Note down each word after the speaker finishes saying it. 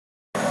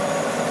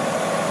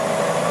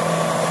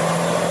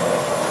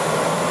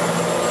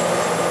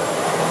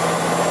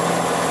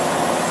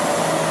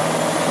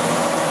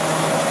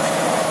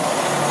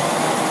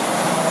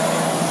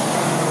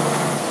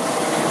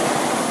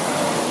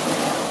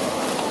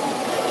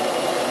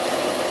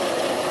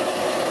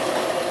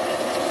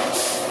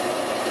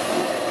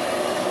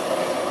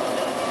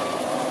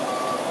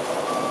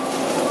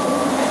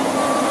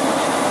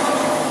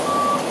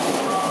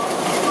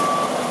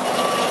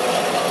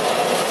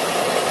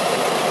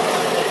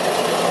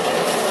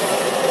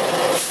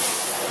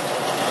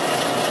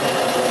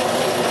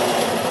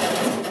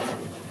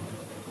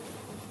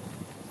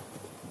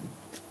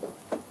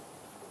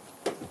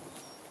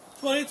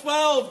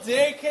2012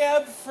 day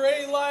cab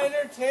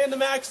Freightliner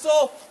tandem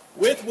axle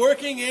with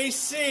working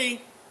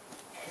AC.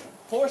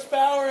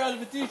 Horsepower out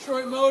of a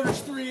Detroit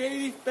Motors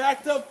 380,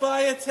 backed up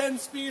by a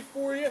 10-speed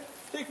for you.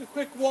 Take a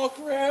quick walk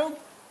around.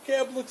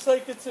 Cab looks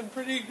like it's in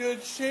pretty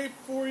good shape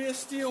for you.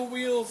 Steel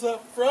wheels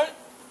up front.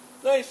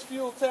 Nice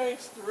fuel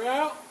tanks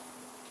throughout.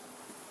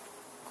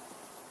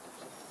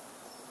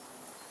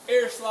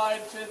 Air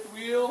slide fifth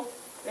wheel.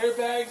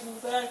 Airbags in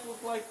the back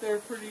look like they're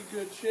in pretty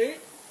good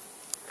shape.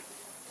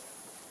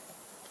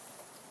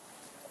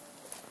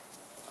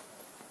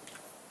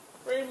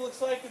 Frame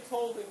looks like it's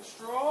holding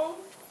strong.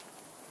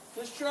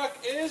 This truck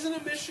is an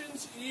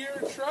emissions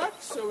year truck,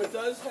 so it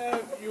does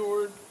have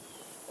your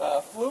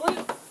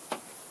fluid.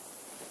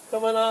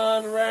 Coming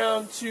on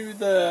around to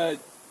the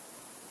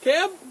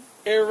cab,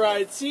 air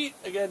ride seat,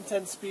 again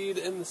 10 speed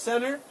in the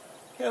center.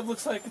 Cab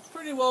looks like it's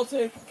pretty well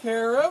taken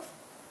care of.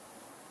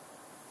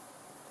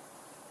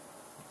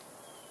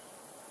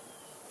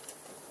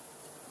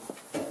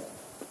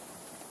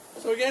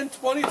 So again,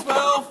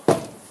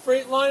 2012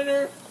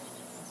 Freightliner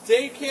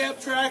day cab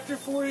tractor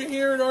for you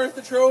here at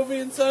Arthur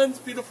Trovey & Sons,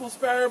 beautiful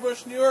Sparrow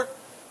Bush, New York.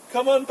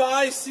 Come on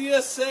by, see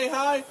us, say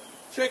hi.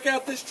 Check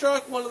out this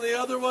truck, one of the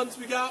other ones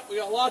we got. We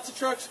got lots of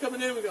trucks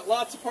coming in. We got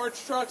lots of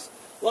parts trucks,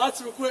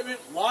 lots of equipment,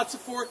 lots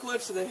of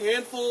forklifts, and a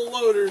handful of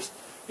loaders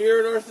here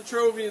at Arthur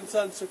Trovey &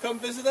 Sons. So come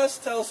visit us,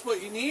 tell us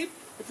what you need.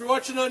 If you're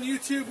watching on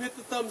YouTube, hit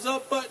the thumbs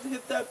up button,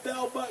 hit that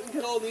bell button,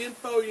 get all the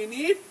info you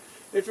need.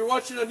 If you're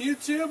watching on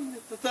YouTube,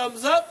 hit the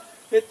thumbs up,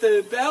 hit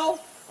the bell,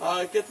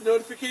 get the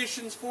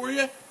notifications for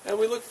you, and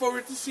we look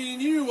forward to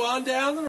seeing you on down the road.